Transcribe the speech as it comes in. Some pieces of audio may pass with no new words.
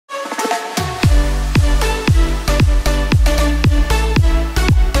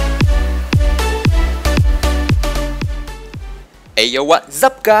Hey yo, what's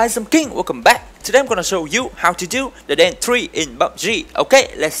up guys, I'm King, welcome back. Today I'm gonna show you how to do the dance 3 in PUBG.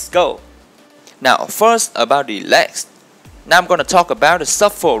 Okay, let's go. Now first about the legs. Now I'm gonna talk about the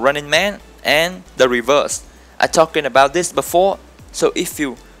shuffle running man and the reverse. I talking about this before, so if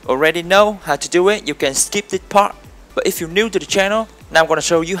you already know how to do it, you can skip this part. But if you're new to the channel, now I'm gonna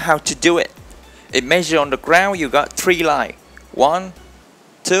show you how to do it. It measure on the ground, you got 3 lines. 1,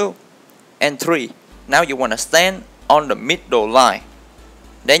 2, and 3. Now you wanna stand on the middle line.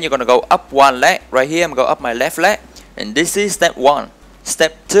 Then you're gonna go up 1 leg. Right here I'm gonna go up my left leg, and this is step 1.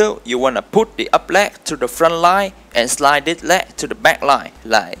 Step 2, you wanna put the up leg to the front line and slide this leg to the back line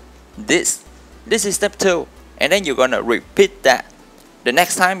like this. This is step 2, and then you're gonna repeat that. The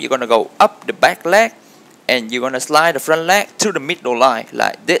next time you're gonna go up the back leg and you're gonna slide the front leg to the middle line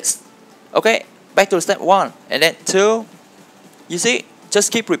like this. Okay, back to step 1 and then 2. You see,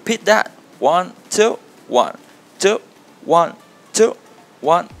 just keep repeat that. 1, 2, 1, 2, 1, 2,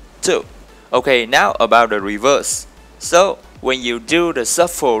 1, 2. Okay, now about the reverse. So when you do the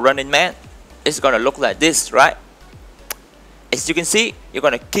shuffle running man, it's gonna look like this, right? As you can see, you're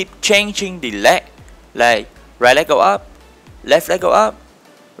gonna keep changing the leg, like right leg go up, left leg go up,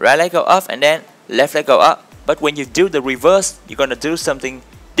 right leg go up, and then left leg go up. But when you do the reverse, you're gonna do something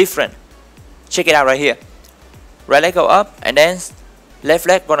different. Check it out right here. Right leg go up, and then left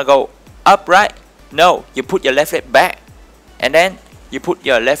leg gonna go up, right? No, you put your left leg back, and then you put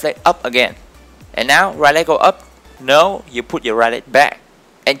your left leg up again. And now right leg go up. No, you put your right leg back.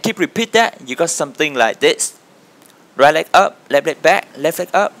 And keep repeat that. You got something like this. Right leg up, left leg back, left leg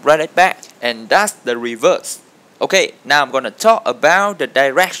up, right leg back. And that's the reverse. Okay, now I'm gonna talk about the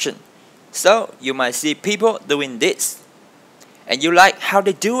direction. So you might see people doing this, and you like how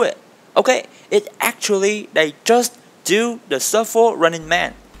they do it. Okay, it actually they just do the shuffle running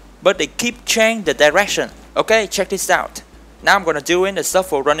man, but they keep changing the direction. Okay, check this out. Now I'm gonna do in the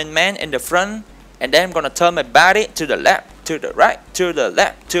shuffle running man in the front, and then I'm gonna turn my body to the left, to the right, to the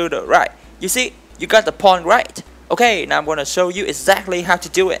left, to the right. You see, you got the point right. Okay, now I'm gonna show you exactly how to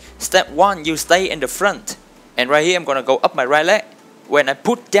do it. Step 1, you stay in the front, and right here I'm gonna go up my right leg. When I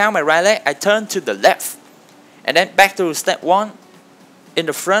put down my right leg, I turn to the left, and then back to step 1 in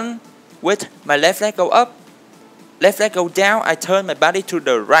the front with my left leg go up, left leg go down. I turn my body to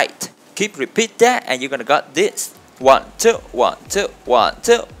the right. Keep repeat that, and you're gonna got this. 1, 2, 1, 2, 1,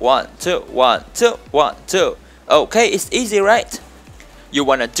 2, 1, 2, 1, 2, 1, 2. Okay, it's easy, right? You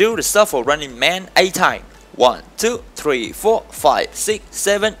wanna do the shuffle running man 8 times. 1, 2, 3, 4, 5, 6,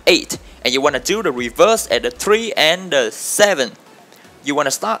 7, 8. And you wanna do the reverse at the 3 and the 7. You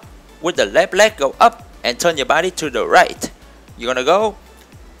wanna start with the left leg go up and turn your body to the right. You're gonna go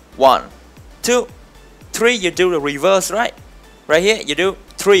 1, 2, 3. You do the reverse, right? Right here you do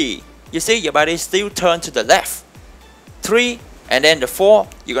 3. You see your body still turn to the left. 3, and then the 4,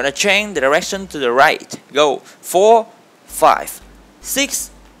 you're gonna change the direction to the right. Go 4, 5, 6,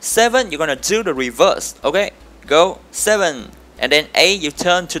 7, you're gonna do the reverse. Okay, go 7, and then 8, you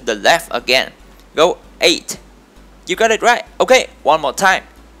turn to the left again. Go 8. You got it right. Okay, one more time.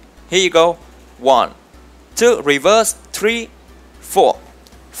 Here you go. 1, 2, reverse, 3, 4,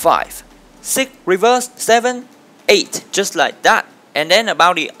 5, 6, reverse, 7, 8, just like that. And then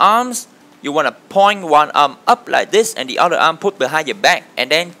about the arms, you want to point one arm up like this and the other arm put behind your back,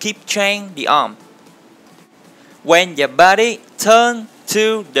 and then keep changing the arm. When your body turn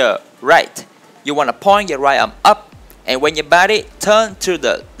to the right, you want to point your right arm up, and when your body turn to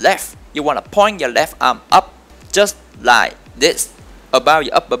the left, you want to point your left arm up, just like this. About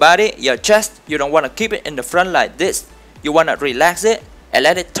your upper body, your chest, you don't want to keep it in the front like this. You want to relax it and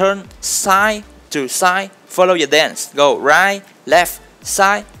let it turn side to side. Follow your dance. Go right, left,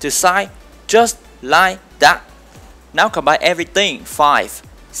 side to side, just like that. Now combine everything. 5,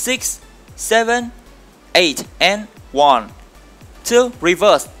 6, 7, 8, and 1, 2,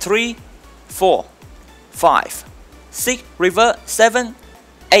 reverse, 3, 4, 5, 6, reverse, 7,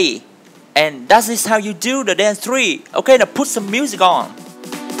 8. And that is how you do the dance 3. Okay, now put some music on.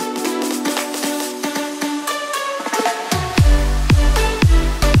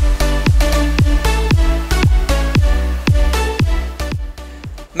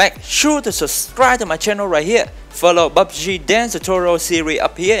 Make sure to subscribe to my channel right here. Follow PUBG Dance Tutorial series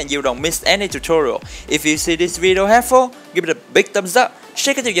up here and you don't miss any tutorial. If you see this video helpful, give it a big thumbs up,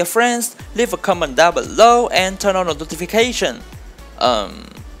 share it to your friends, leave a comment down below and turn on the notification.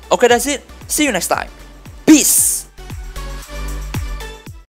 Okay, that's it. See you next time. Peace!